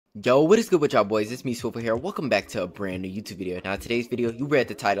Yo, what is good with y'all boys? It's me, Swivel here. Welcome back to a brand new YouTube video. Now, today's video, you read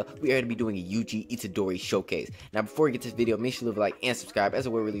the title, we are going to be doing a Yuji Itadori showcase. Now, before we get to this video, make sure you leave a like and subscribe, as I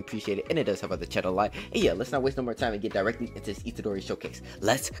would really appreciate it, and it does help out the channel a lot. And yeah, let's not waste no more time and get directly into this Itadori showcase.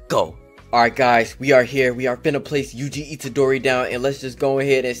 Let's go! Alright guys, we are here. We are finna place Yuji Itadori down, and let's just go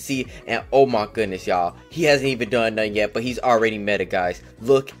ahead and see. And oh my goodness, y'all, he hasn't even done nothing yet, but he's already meta, guys.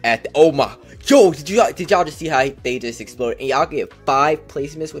 Look at the, oh my, yo, did y'all just see how they just exploded? And y'all get 5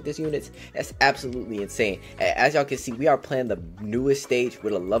 placements with this units. That's absolutely insane. And as y'all can see, we are playing the newest stage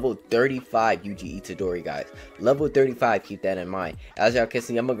with a level 35 Yuji Itadori, guys. Level 35, keep that in mind. As y'all can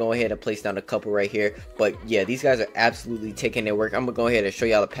see, I'm gonna go ahead and place down a couple right here. But yeah, these guys are absolutely taking their work. I'm gonna go ahead and show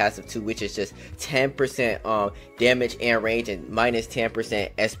y'all the passive too, which is just 10% damage and range and minus 10%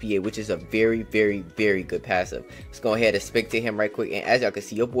 SPA, which is a very good passive. Let's go ahead and spectate him right quick. And as y'all can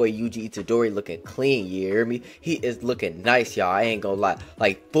see, your boy Yuji Itadori looking clean, you hear me? He is looking nice, y'all. I ain't gonna lie,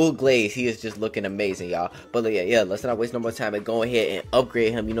 like full glaze, he is just looking amazing, y'all. But yeah, let's not waste no more time and go ahead and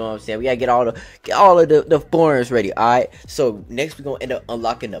upgrade him. You know what I'm saying? We gotta get all of the forms ready. All right, so next we're gonna end up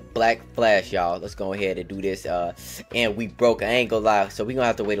unlocking the black flash, y'all. Let's go ahead and do this. And we broke, I ain't gonna lie, so we gonna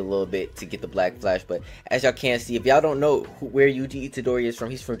have to wait a little bit to get the black flash. But as y'all can see, if y'all don't know where Yuji Itadori is from,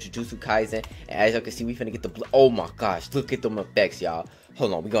 he's from Jujutsu Kaisen. And as y'all can see, we finna get the oh my gosh, look at them effects, y'all.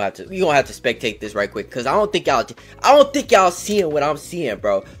 Hold on, we gonna have to spectate this right quick, cause I don't think y'all seeing what I'm seeing,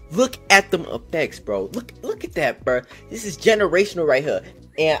 bro. Look at them effects, bro. Look at that, bro. This is generational right here.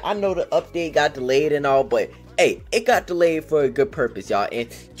 And I know the update got delayed and all, but hey, it got delayed for a good purpose, y'all. And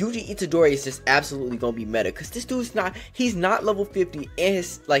Yuji Itadori is just absolutely gonna be meta, cause this dude's he's not level 50, and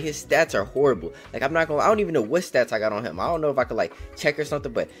his stats are horrible. Like, I don't even know what stats I got on him. I don't know if I could like check or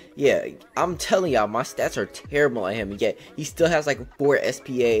something, but yeah, I'm telling y'all, my stats are terrible on him, and yet he still has like 4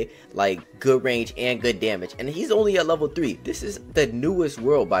 SPA, like good range and good damage, and he's only at level 3. This is the newest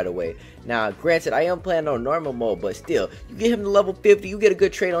world, by the way. Now, granted, I am playing on normal mode, but still, you get him to level 50, you get a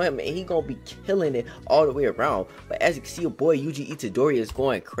good trade on him, and he gonna be killing it all the way around. But as you can see, your boy Yuji Itadori is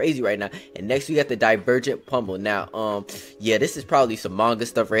going crazy right now. And next we got the Divergent Pummel. Now, yeah, this is probably some manga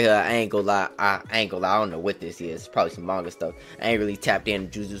stuff right here. I ain't gonna lie, I don't know what this is. It's probably some manga stuff. I ain't really tapped in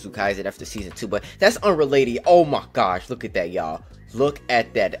Jujutsu Kaisen after season 2, but that's unrelated. Oh my gosh, look at that, y'all. Look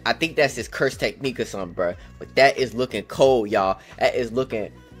at that. I think that's his curse technique or something, bro. But that is looking cold, y'all. That is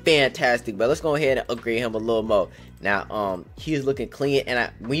looking fantastic. But let's go ahead and upgrade him a little more. Now, he is looking clean,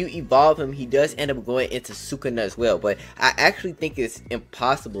 and when you evolve him, he does end up going into Sukuna as well. But I actually think it's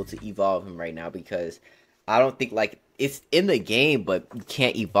impossible to evolve him right now, because I don't think, like, it's in the game, but you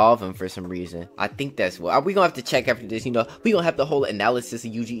can't evolve him for some reason. I think that's what we gonna have to check after this. You know, we gonna have the whole analysis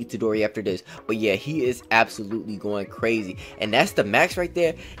of Yuji Itadori after this. But yeah, he is absolutely going crazy, and that's the max right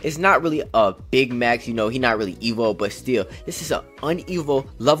there. It's not really a big max, you know. He not really evil, but still, this is an unevo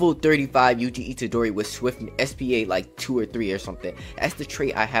level 35 Yuji Itadori with Swift and SPA like 2 or 3 or something. That's the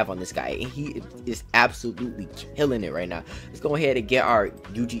trait I have on this guy, and he is absolutely killing it right now. Let's go ahead and get our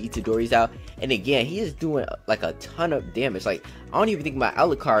Yuji Itadoris out. And again, he is doing like a ton of damage. Like, I don't even think my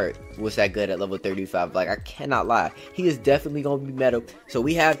Alucard was that good at level 35. Like, I cannot lie, he is definitely gonna be meta. So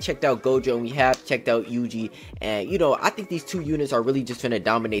we have checked out Gojo and we have checked out Yuji, and you know, I think these 2 units are really just gonna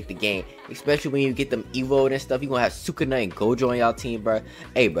dominate the game, especially when you get them evoed and stuff. You're gonna have Sukuna and Gojo on y'all team, bro.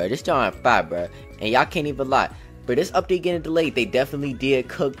 Hey, bro, this John 5, bro, and y'all can't even lie. But this update getting delayed, they definitely did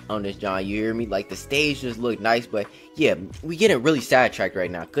cook on this, John. You hear me? Like, the stage just looked nice, but yeah, we getting really sidetracked right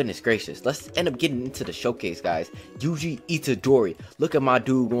now. Goodness gracious. Let's end up getting into the showcase, guys. Yuji Itadori. Look at my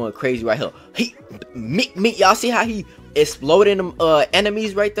dude going crazy right here. Y'all see how he exploding them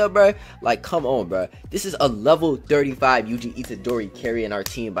enemies right there, bro? Like, come on, bro. This is a level 35 Yuji Itadori carrying our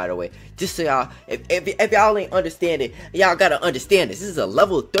team, by the way. Just so y'all, if y'all ain't understanding, y'all gotta understand this. This is a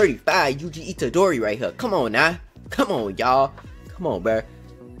level 35 Yuji Itadori right here. Come on now. Come on, y'all. Come on, bro.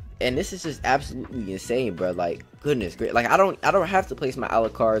 And this is just absolutely insane, bro. Like, goodness great. Like, I don't have to place my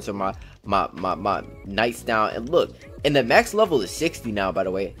Alucards or my knights down. And look, and the max level is 60 now, by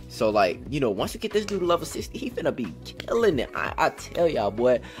the way. So, like, you know, once you get this dude to level 60, he finna be killing it. I tell y'all,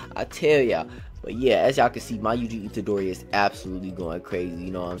 boy. I tell y'all. But yeah, as y'all can see, my Yuji Itadori is absolutely going crazy,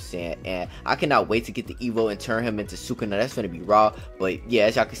 you know what I'm saying? And I cannot wait to get the Evo and turn him into Sukuna. That's going to be raw. But yeah,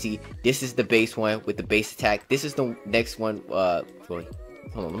 as y'all can see, this is the base one with the base attack. This is the next one.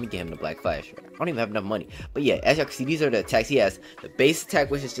 Hold on, let me get him the black flash. I don't even have enough money. But yeah, as y'all can see, these are the attacks. He has the base attack,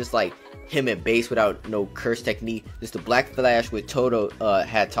 which is just like him in base without no curse technique. There's the black flash, which Toto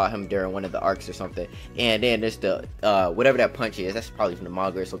had taught him during one of the arcs or something. And then there's the whatever that punch is. That's probably from the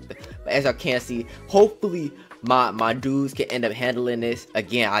manga or something. But as y'all can see, hopefully my dudes can end up handling this.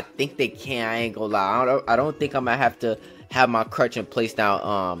 Again, I think they can. I ain't gonna lie. I don't think I'm gonna have to have my crutch and place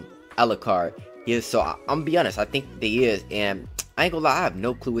down Alucard. Yeah, so I'm gonna be honest, I think they is, and I ain't gonna lie, I have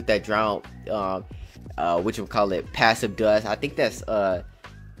no clue what that drown passive does. I think that's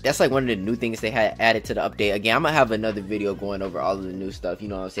like one of the new things they had added to the update. Again, I'm gonna have another video going over all of the new stuff, you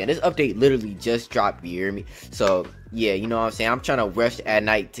know what I'm saying? This update literally just dropped, you hear me? So yeah, you know what I'm saying? I'm trying to rush at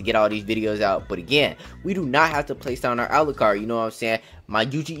night to get all these videos out, but again, we do not have to place down our Alucard, you know what I'm saying? My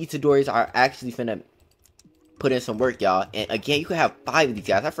UG Itadoris are actually finna put in some work, y'all. And again, you could have 5 of these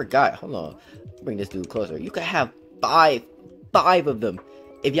guys. I forgot. Hold on. Bring this dude closer. You could have five of them.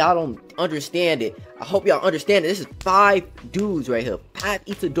 If y'all don't understand it, I hope y'all understand it. This is 5 dudes right here. 5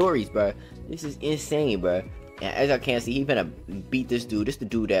 Itadoris, bro. This is insane, bro. And as y'all can see, he finna beat this dude. This the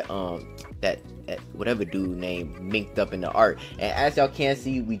dude that that whatever dude named minked up in the art. And as y'all can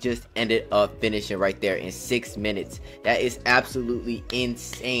see, we just ended up finishing right there in 6 minutes. That is absolutely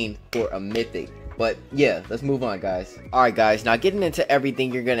insane for a mythic. But yeah, let's move on, guys. Alright guys, now getting into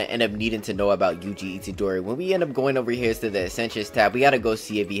everything you're gonna end up needing to know about UG Itadori. When we end up going over here to the Ascensions tab, we gotta go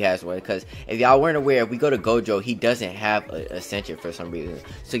see if he has one, because if y'all weren't aware, if we go to Gojo, he doesn't have an Ascension for some reason.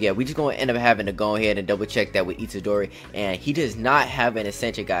 So yeah, we just gonna end up having to go ahead and double check that with Itadori, and he does not have an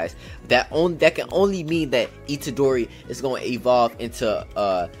Ascension, guys. That can only mean that Itadori is going to evolve into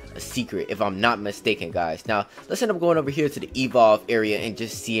a secret, if I'm not mistaken, guys. Now let's end up going over here to the evolve area and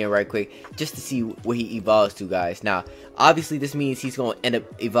just seeing right quick, just to see what he evolves to, guys. Now obviously this means he's going to end up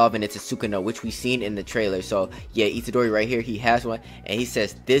evolving into Sukuna, which we've seen in the trailer. So yeah, Itadori right here, he has one, and he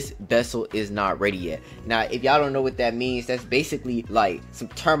says this vessel is not ready yet. Now if y'all don't know what that means, that's basically like some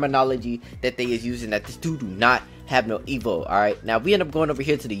terminology that they is using that this dude do not have no evo. Alright, now we end up going over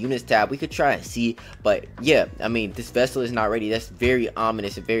here to the units tab. We could try and see, but yeah, I mean, this vessel is not ready. That's very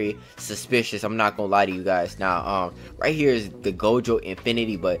ominous and very suspicious, I'm not gonna lie to you guys. Now right here is the Gojo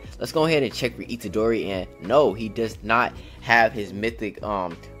Infinity, but let's go ahead and check for Itadori, and no, he does not have his mythic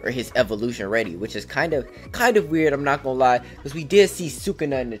or his evolution ready, which is kind of weird, I'm not gonna lie, because we did see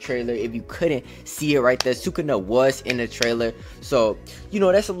Sukuna in the trailer. If you couldn't see it right there, Sukuna was in the trailer, so you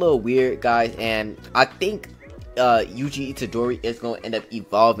know, that's a little weird, guys. And I think UG Itadori is going to end up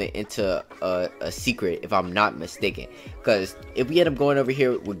evolving into a secret, if I'm not mistaken, because if we end up going over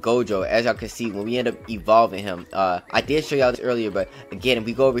here with Gojo, as y'all can see, when we end up evolving him, I did show y'all this earlier, but again, if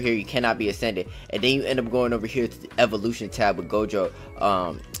we go over here, you cannot be ascended, and then you end up going over here to the evolution tab with Gojo.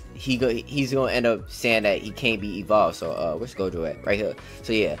 He's gonna end up saying that he can't be evolved. So where's Gojo at? Right here.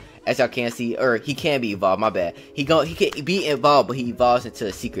 So yeah, as y'all can see, or he can be evolved, my bad, he can be involved, but he evolves into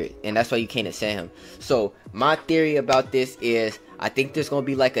a secret, and that's why you can't ascend him. So my theory about this is, I think there's gonna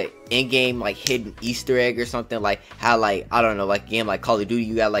be like a in-game like hidden Easter egg or something, like how, like, I don't know, like game like Call of Duty,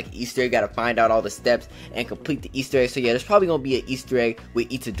 you got like Easter egg, gotta find out all the steps and complete the Easter egg. So yeah, there's probably gonna be an Easter egg with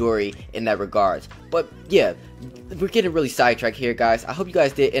Itadori in that regards. But yeah, we're getting really sidetracked here, guys. I hope you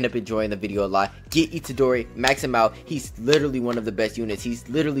guys did end up enjoying the video a lot. Get Itadori, max him out. He's literally one of the best units. He's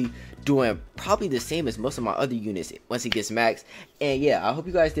literally doing probably the same as most of my other units once he gets maxed. And yeah, I hope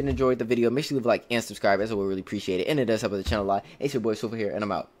you guys did enjoy the video. Make sure you leave a like and subscribe, as I would really appreciate it, and it does help the channel a lot. It's your boy Silver here, and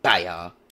I'm out. Bye, y'all.